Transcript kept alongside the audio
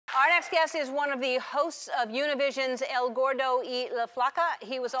Our next guest is one of the hosts of Univision's El Gordo y la Flaca.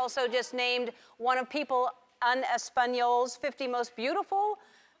 He was also just named one of People en Español's 50 Most Beautiful.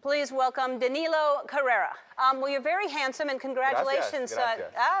 Please welcome Danilo Carrera. Well, you're very handsome, and congratulations.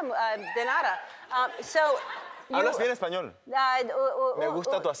 Gracias. De nada. Hablas bien español. Me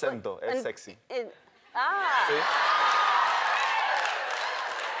gusta tu acento, es sexy. Sí.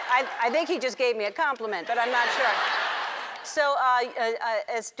 I think he just gave me a compliment, but I'm not sure. So,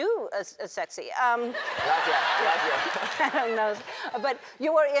 es tú sexy. Gracias. I don't know. But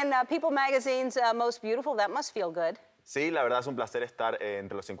you were in People Magazine's Most Beautiful. That must feel good. Sí, la verdad es un placer estar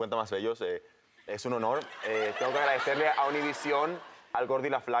entre los 50 más bellos. Es un honor. Tengo que agradecerle a Univision, al Gordo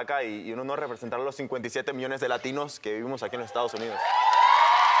y la Flaca, y un honor representar a los 57 millones de latinos que vivimos aquí en los Estados Unidos.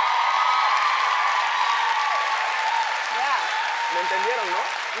 Yeah. ¿Me entendieron, no?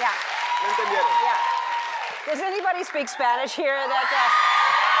 Yeah. ¿Me entendieron? Yeah. Does anybody speak Spanish here?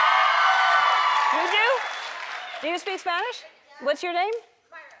 You do? Do you speak Spanish? What's your name?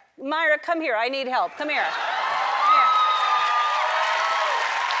 Mayra. Mayra, come here. I need help. Come here.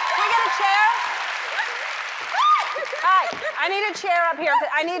 Can we get a chair? Hi. I need a chair up here.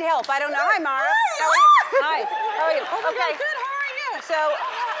 I need help. I don't know. Hi, Mayra. How are you? Hi. How are you? Okay. Good. How are you? So,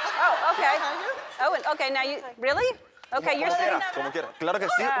 okay. Oh, okay. Now you really? Okay, you're sitting. Como quiera. Claro que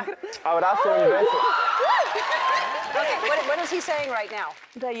sí. Abrazo, un beso. Okay, what is he saying right now?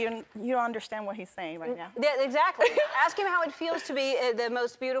 That you don't understand what he's saying right now. Yeah, exactly. Ask him how it feels to be the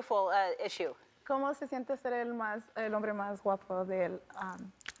most beautiful issue. ¿Cómo se siente ser el hombre más guapo de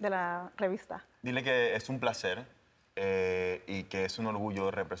la revista? Dile que es un placer y que es un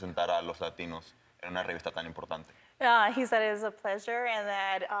orgullo representar a los latinos en una revista tan importante. He said it's a pleasure and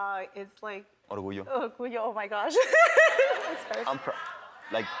that it's like... Orgullo. Orgullo, oh my gosh. I'm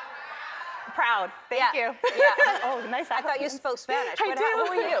proud. Thank you. Yeah. Oh, nice. I thought you spoke Spanish. I do. Who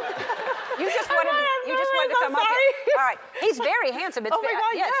are you? You just wanted to come up here. All right. He's very handsome. It's oh my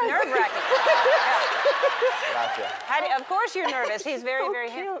God, yes. It's nerve-wracking. Gracias. Of course you're nervous. He's very, so very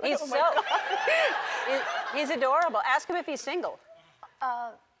handsome. He's he's adorable. Ask him if he's single.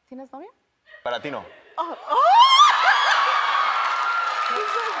 ¿Tienes novia? Para ti no. Oh.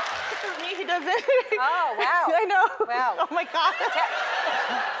 He doesn't. Oh, wow. I know. Wow. Oh, my God.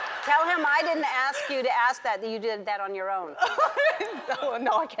 Tell him I didn't ask you to ask that you did that on your own.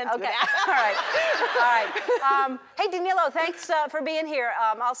 No, I can't do that. All right. Hey, Danilo, thanks for being here.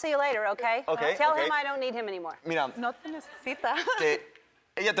 I'll see you later, okay? Okay. Tell him I don't need him anymore. Mira, no te necesita.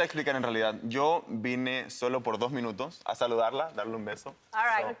 Ella te va a explicar en realidad. Yo vine solo por 2 minutos a saludarla, darle un beso. All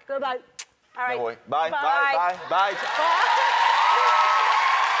right. Goodbye. All right. Me voy. Bye.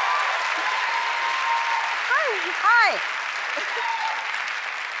 Hi.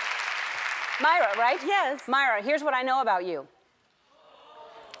 Mayra, right? Yes. Mayra, here's what I know about you.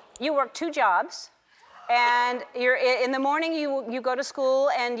 You work 2 jobs, and in the morning you go to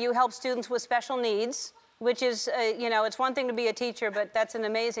school and you help students with special needs, which is, it's one thing to be a teacher, but that's an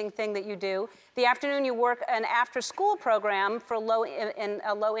amazing thing that you do. The afternoon you work an after-school program for in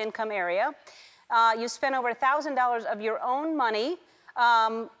a low-income area. You spent over $1,000 of your own money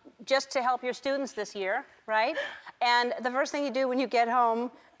just to help your students this year, right? And the first thing you do when you get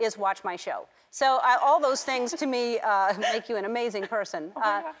home is watch my show. So all those things to me make you an amazing person.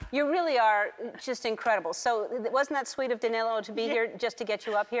 You really are just incredible. So wasn't that sweet of Danilo to be here just to get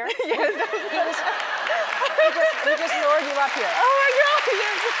you up here? Yes. He just lured you up here. Oh my God,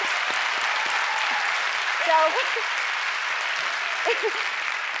 yes. So,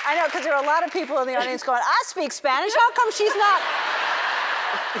 I know, because there are a lot of people in the audience going, I speak Spanish, how come she's not?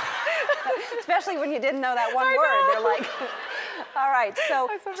 Especially when you didn't know that one word. They're like, all right, so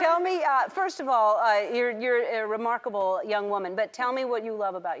tell me, first of all, you're a remarkable young woman, but tell me what you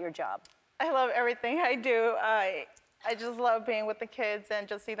love about your job. I love everything I do. I just love being with the kids and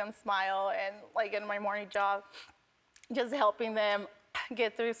just see them smile, and like in my morning job, just helping them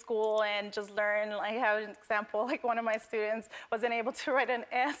get through school and just learn. I have an example, like one of my students wasn't able to write an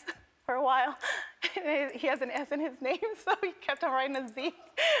S for a while. He has an S in his name, so he kept on writing a Z.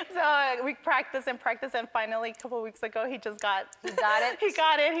 So we practiced, and finally, a couple of weeks ago, he just got... He got it? He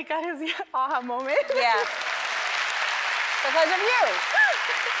got it. He got his aha moment. Yeah. Because of you.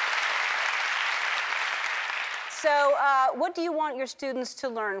 So what do you want your students to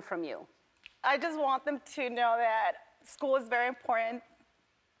learn from you? I just want them to know that school is very important.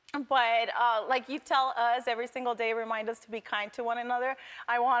 But like you tell us every single day, remind us to be kind to one another.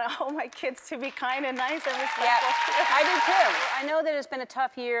 I want all my kids to be kind and nice and respectful. Yeah, I do too. I know that it's been a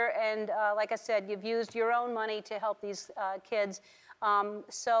tough year, and like I said, you've used your own money to help these kids.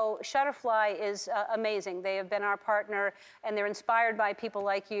 So Shutterfly is amazing. They have been our partner, and they're inspired by people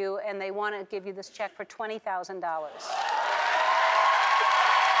like you, and they want to give you this check for $20,000. Look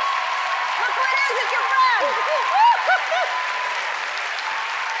who it is, it's your friend!